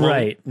speed, but it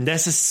won't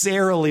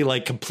necessarily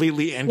like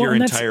completely end your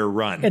entire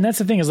run. And that's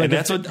the thing is like, and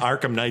that's what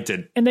Arkham Knight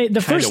did. And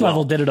the first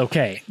level did it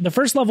okay. The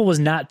first level was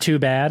not too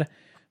bad.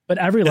 But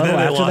every level after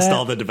that, they lost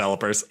all the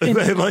developers. They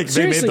made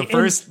the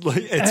first.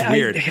 It's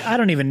weird. I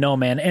don't even know,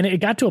 man. And it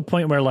got to a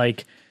point where,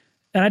 like,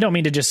 and I don't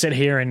mean to just sit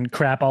here and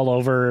crap all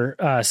over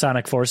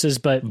Sonic Forces,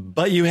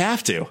 but you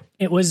have to.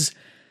 It was.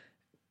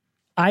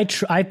 I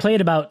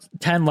played about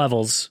 10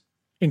 levels,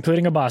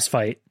 including a boss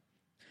fight.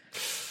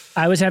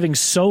 I was having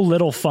so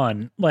little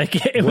fun.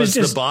 Like it was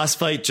just the boss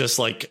fight, just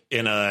like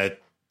in a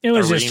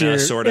arena sort of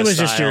style. It was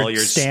just your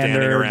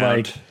standard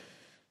like.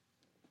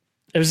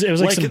 It was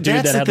like some dude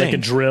that had like a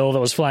drill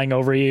that was flying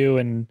over you.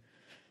 And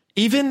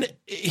even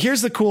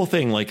here's the cool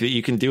thing like that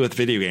you can do with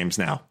video games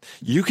now.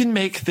 You can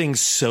make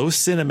things so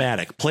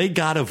cinematic. Play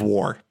God of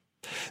War.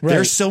 Right.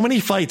 There's so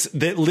many fights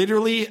that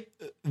literally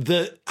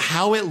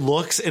how it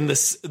looks in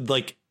this,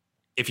 like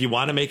if you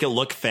want to make it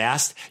look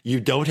fast,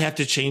 you don't have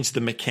to change the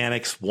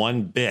mechanics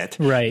one bit.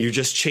 Right. You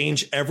just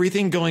change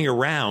everything going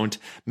around,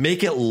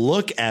 make it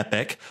look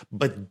epic,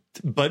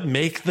 but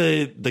make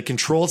the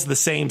controls the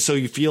same so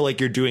you feel like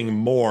you're doing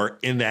more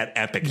in that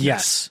epicness.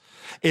 Yes.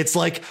 It's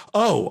like,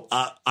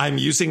 I'm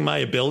using my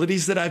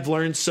abilities that I've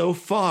learned so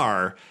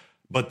far,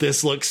 but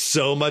this looks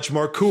so much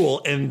more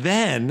cool. And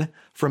then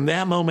from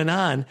that moment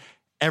on,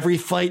 every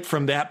fight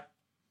from that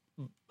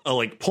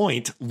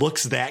point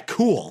looks that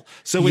cool.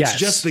 So it's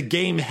just the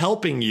game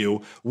helping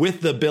you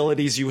with the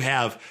abilities you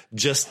have. I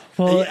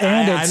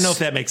don't know if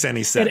that makes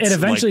any sense. It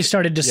eventually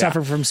started to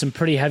suffer from some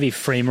pretty heavy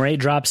frame rate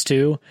drops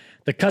too.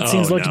 The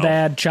cutscenes looked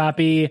bad,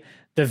 choppy.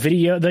 The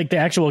video, like the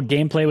actual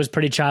gameplay was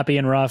pretty choppy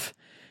and rough.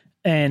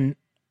 And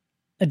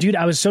dude,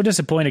 I was so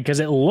disappointed because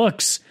it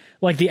looks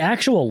like the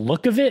actual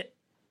look of it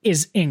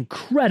is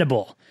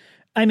incredible.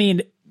 I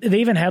mean,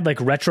 they even had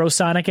like retro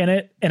Sonic in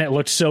it, and it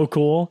looked so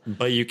cool.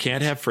 But you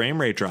can't have frame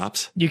rate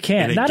drops. You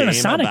can't. Not in a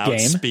Sonic game.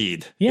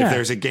 Speed. Yeah. If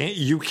there's a game,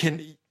 you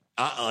can.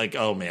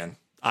 Oh man,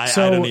 I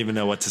don't even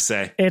know what to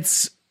say.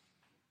 It's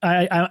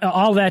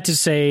all that to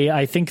say.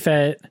 I think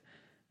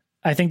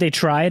they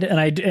tried,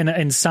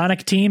 and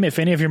Sonic Team. If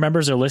any of your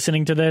members are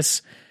listening to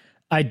this,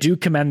 I do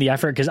commend the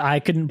effort because I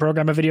couldn't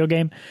program a video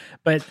game,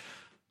 but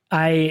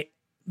there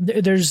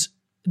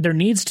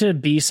needs to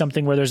be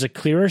something where there's a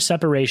clearer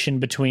separation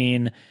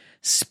between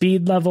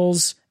speed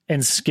levels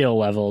and skill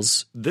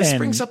levels. This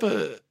brings up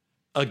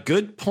a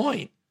good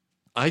point.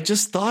 I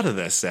just thought of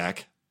this,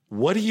 Zach.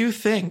 What do you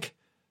think?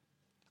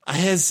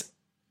 Has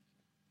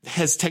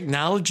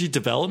technology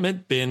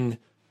development been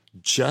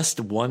just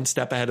one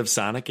step ahead of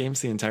Sonic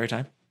games the entire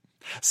time?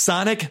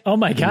 Sonic. Oh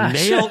my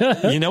gosh.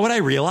 You know what I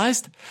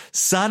realized?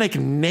 Sonic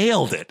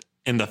nailed it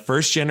in the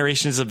first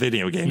generations of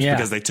video games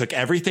because they took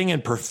everything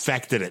and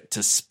perfected it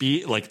to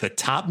speed, like the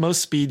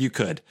topmost speed you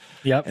could.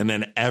 Yep. And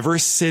then ever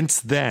since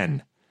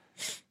then,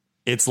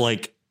 it's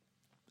like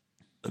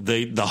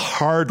the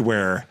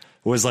hardware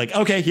was like,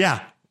 okay,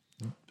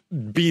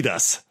 beat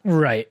us.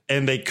 Right.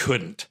 And they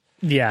couldn't.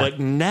 Yeah. But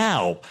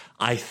now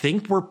I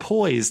think we're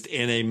poised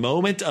in a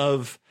moment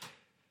of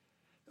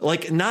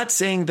like, not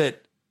saying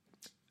that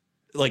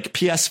like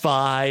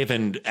PS5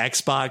 and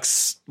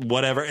Xbox,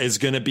 whatever is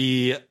going to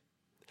be,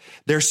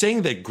 they're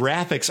saying that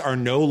graphics are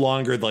no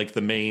longer like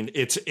the main.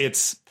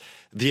 It's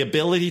the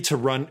ability to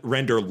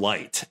render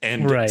light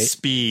and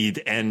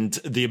speed and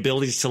the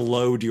ability to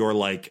load your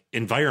like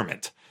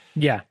environment.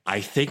 Yeah.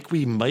 I think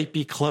we might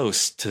be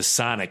close to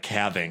Sonic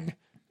having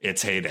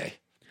its heyday.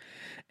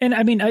 And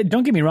I mean,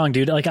 don't get me wrong,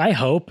 dude. Like, I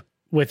hope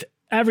with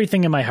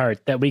everything in my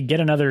heart that we get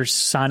another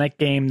Sonic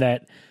game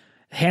that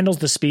handles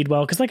the speed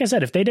well. Because like I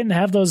said, if they didn't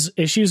have those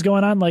issues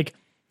going on, like,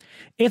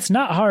 it's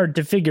not hard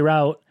to figure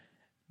out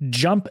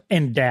jump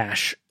and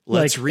dash.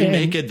 Let's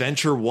remake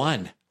Adventure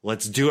 1.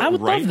 Let's do it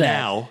right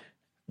now.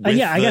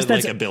 Yeah, I guess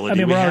that's ability. I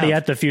mean, we're already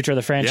at the future of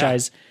the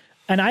franchise.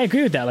 Yeah. And I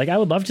agree with that. Like, I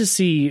would love to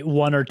see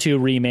 1 or 2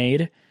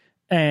 remade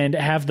and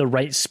have the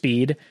right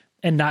speed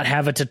and not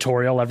have a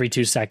tutorial every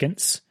 2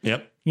 seconds.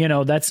 Yep. You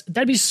know,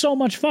 that'd be so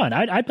much fun.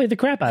 I'd play the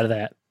crap out of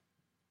that.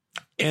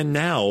 And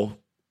now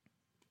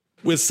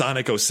with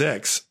Sonic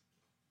 06,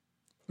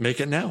 make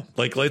it now.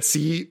 Like, let's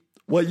see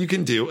what you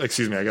can do.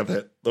 Excuse me, I got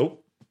that. Oh,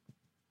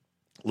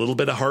 a little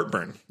bit of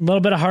heartburn. A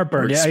little bit of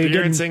heartburn. We're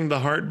experiencing the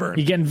heartburn.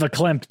 You're getting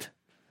verklempt.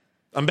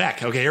 I'm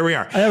back. Okay, here we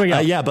are. There we go.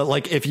 Yeah, but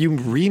like if you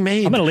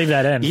remade, I'm going to leave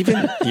that in.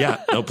 Even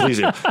yeah, no, please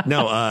do.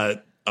 No,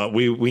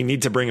 we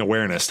need to bring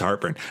awareness to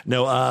heartburn.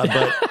 No,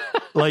 but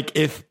like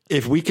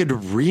if we could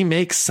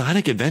remake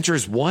Sonic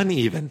Adventures 1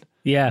 even.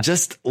 Yeah.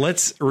 Just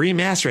let's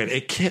remaster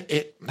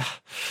it.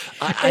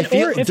 I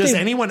feel, does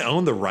anyone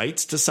own the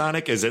rights to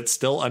Sonic? Is it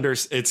still under,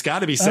 it's got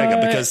to be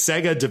Sega because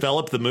Sega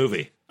developed the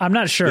movie. I'm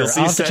not sure. I'll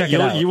have to check it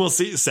out. You will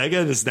see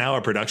Sega is now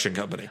a production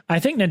company. I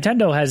think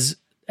Nintendo has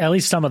at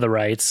least some of the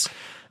rights.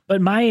 But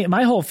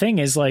my whole thing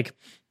is like,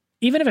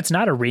 even if it's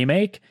not a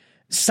remake,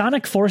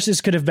 Sonic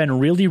Forces could have been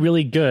really,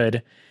 really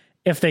good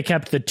if they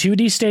kept the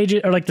 2D stages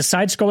or like the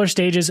side scroller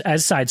stages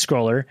as side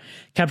scroller,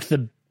 kept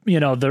the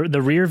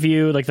rear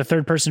view, like the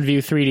third person view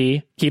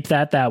 3D, keep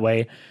that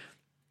way,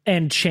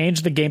 and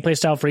change the gameplay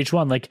style for each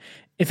one. Like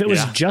if it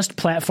was just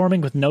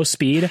platforming with no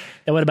speed,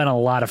 it would have been a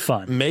lot of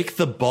fun. Make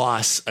the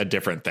boss a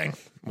different thing.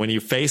 When you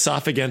face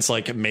off against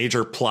like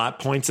major plot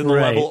points in the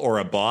level or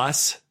a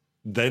boss,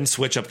 then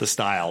switch up the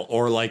style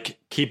or like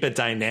keep it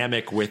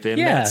dynamic within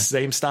that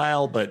same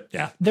style. But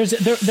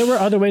there were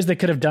other ways they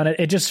could have done it.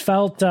 It just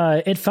felt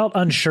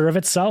unsure of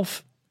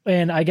itself.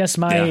 And I guess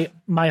my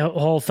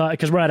whole thought,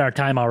 because we're at our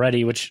time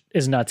already, which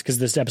is nuts because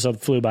this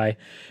episode flew by,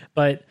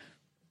 but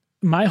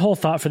my whole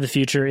thought for the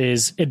future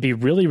is it'd be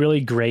really,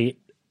 really great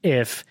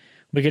if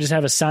we could just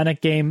have a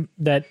Sonic game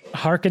that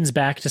harkens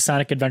back to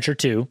Sonic Adventure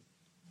 2.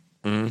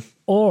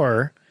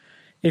 Or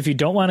if you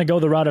don't want to go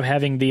the route of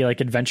having the like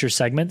adventure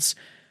segments,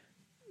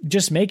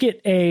 just make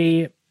it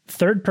a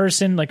third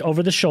person, like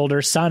over the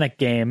shoulder Sonic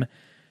game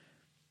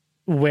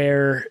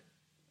where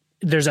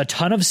there's a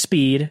ton of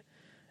speed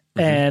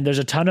and there's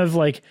a ton of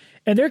like,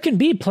 and there can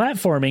be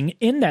platforming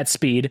in that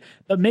speed,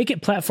 but make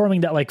it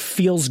platforming that like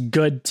feels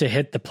good to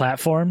hit the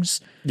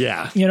platforms.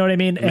 Yeah. You know what I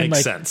mean? And makes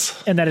like,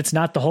 sense. And that it's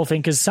not the whole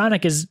thing. Cause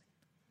Sonic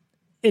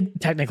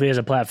it technically is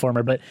a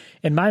platformer, but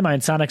in my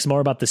mind, Sonic's more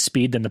about the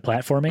speed than the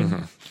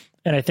platforming.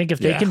 And I think if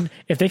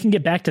they can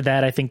get back to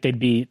that, I think they'd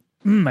be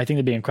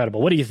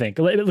incredible. What do you think?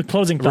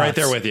 Closing thoughts. Right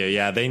there with you.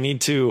 Yeah. They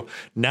need to,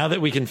 now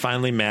that we can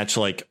finally match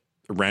like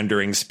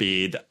rendering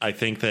speed, I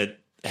think that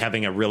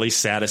having a really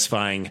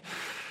satisfying,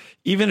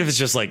 even if it's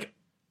just like,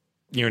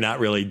 you're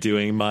not really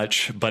doing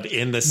much, but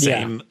in the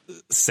same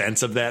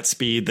sense of that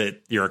speed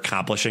that you're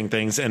accomplishing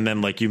things. And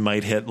then like, you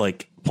might hit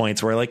like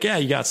points where like,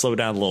 you got to slow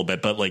down a little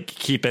bit, but like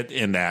keep it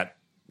in that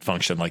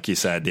function. Like you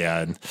said.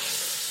 Yeah. And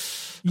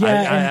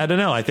I don't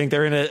know. I think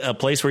they're in a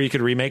place where you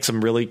could remake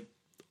some really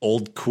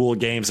old cool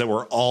games that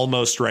were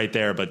almost right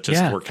there, but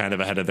just were kind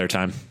of ahead of their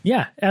time.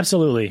 Yeah,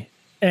 absolutely.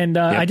 And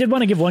I did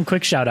want to give one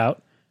quick shout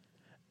out.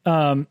 I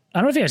don't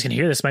know if you guys can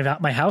hear this.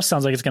 My house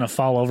sounds like it's going to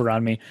fall over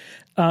on me.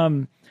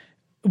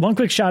 One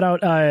quick shout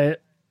out,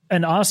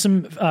 an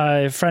awesome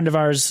friend of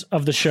ours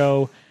of the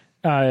show,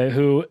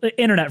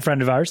 internet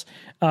friend of ours.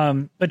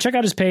 But check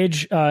out his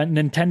page,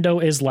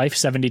 Nintendo is Life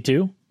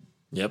 72.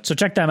 Yep. So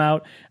check them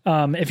out.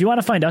 If you want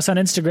to find us on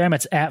Instagram,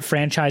 it's at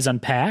Franchise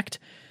Unpacked.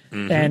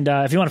 And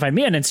if you want to find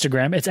me on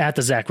Instagram, it's at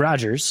the Zach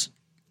Rogers.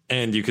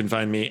 And you can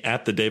find me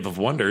at the Dave of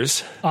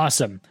Wonders.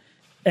 Awesome.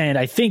 And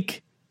I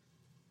think,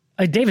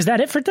 Dave, is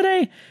that it for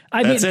today?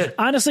 That's it.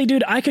 Honestly,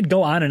 dude, I could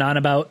go on and on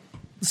about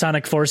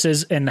Sonic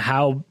Forces and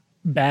how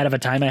bad of a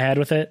time I had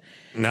with it.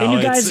 No, and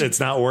you guys,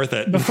 it's not worth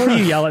it. Before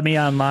you yell at me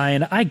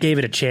online, I gave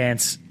it a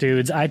chance,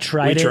 dudes. I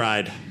tried it. We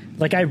tried.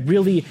 Like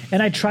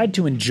I tried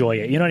to enjoy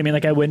it. You know what I mean?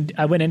 Like I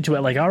went into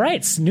it like, all right,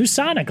 it's new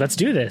Sonic. Let's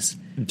do this.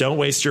 Don't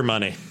waste your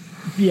money.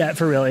 Yeah,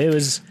 for real.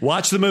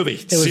 Watch the movie.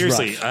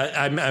 Seriously.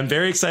 I'm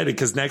very excited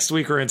because next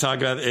week we're going to talk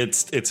about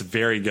it. It's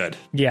very good.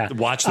 Yeah.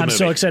 Watch the movie. I'm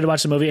so excited to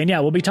watch the movie. And yeah,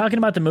 we'll be talking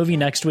about the movie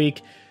next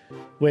week,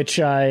 which,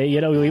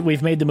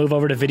 we've made the move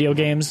over to video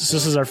games. So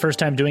this is our first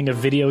time doing a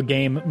video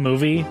game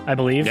movie, I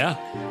believe. Yeah.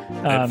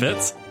 It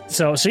fits.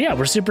 So yeah,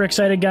 we're super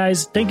excited,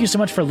 guys. Thank you so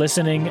much for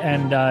listening,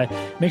 and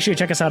make sure you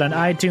check us out on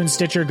iTunes,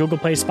 Stitcher, Google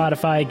Play,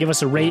 Spotify. Give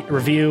us a rate,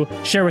 review,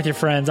 share with your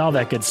friends, all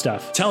that good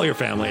stuff. Tell your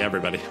family,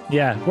 everybody.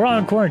 Yeah, we're all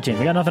in quarantine.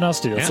 We got nothing else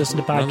to do. Let's listen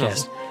to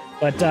podcasts.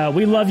 But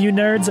we love you,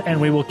 nerds,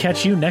 and we will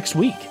catch you next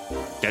week.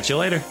 Catch you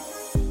later.